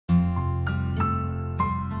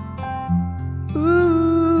If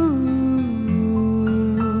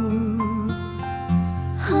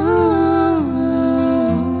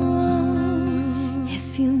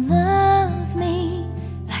you love me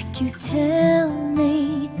like you tell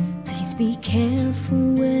me, please be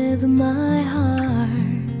careful with my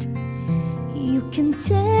heart. You can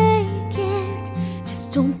take it,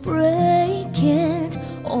 just don't break it,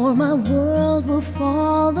 or my world will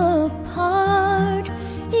fall apart.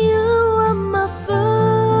 You are my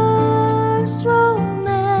first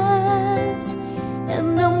romance,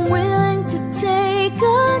 and I'm willing to take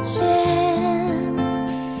a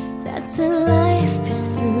chance that till life is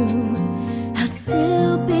through, I'll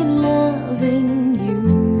still be loving you.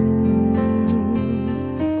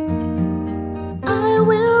 I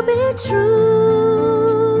will be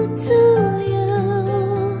true to you,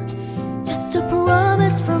 just a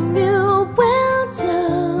promise from you will do.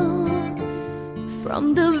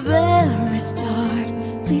 From the very start,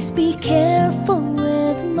 please be careful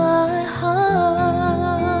with my heart.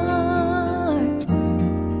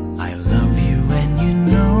 I love you and you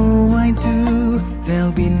know I do.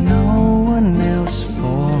 There'll be no one else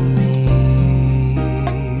for me.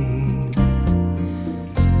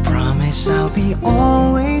 Promise I'll be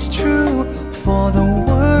always true for the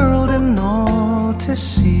world and all to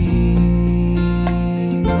see.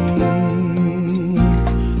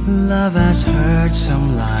 Love has heard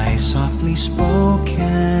some lies softly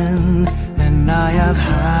spoken, and I have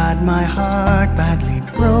had my heart badly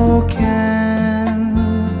broken.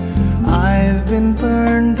 I've been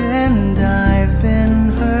burned and I've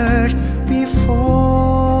been hurt before,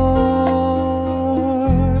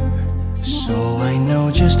 so I know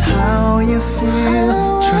just how you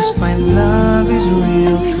feel. Trust my love is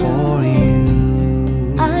real for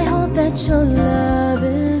you. I hope that your love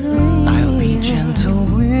is real. I'll be gentle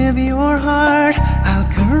with your heart, I'll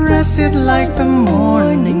caress it like the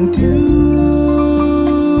morning dew.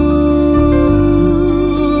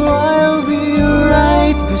 I'll be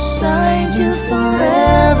right beside you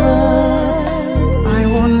forever. I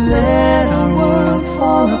won't let our world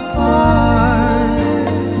fall apart.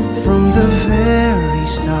 From the very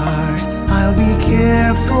start, I'll be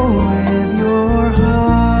careful with your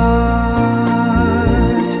heart.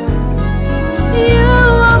 You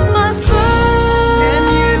are my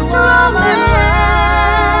first romance,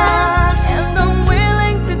 and I'm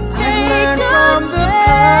willing to take a chance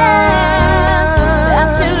that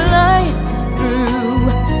till life is through,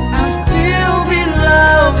 I'll still be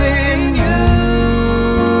loving you.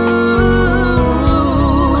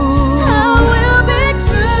 I will be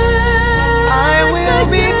true. I will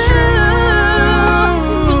be true.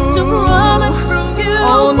 Just a promise from you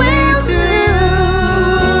Only will to do.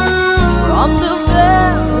 From the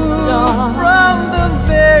very start, from the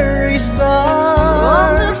very start, from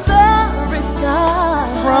the very start,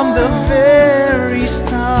 from the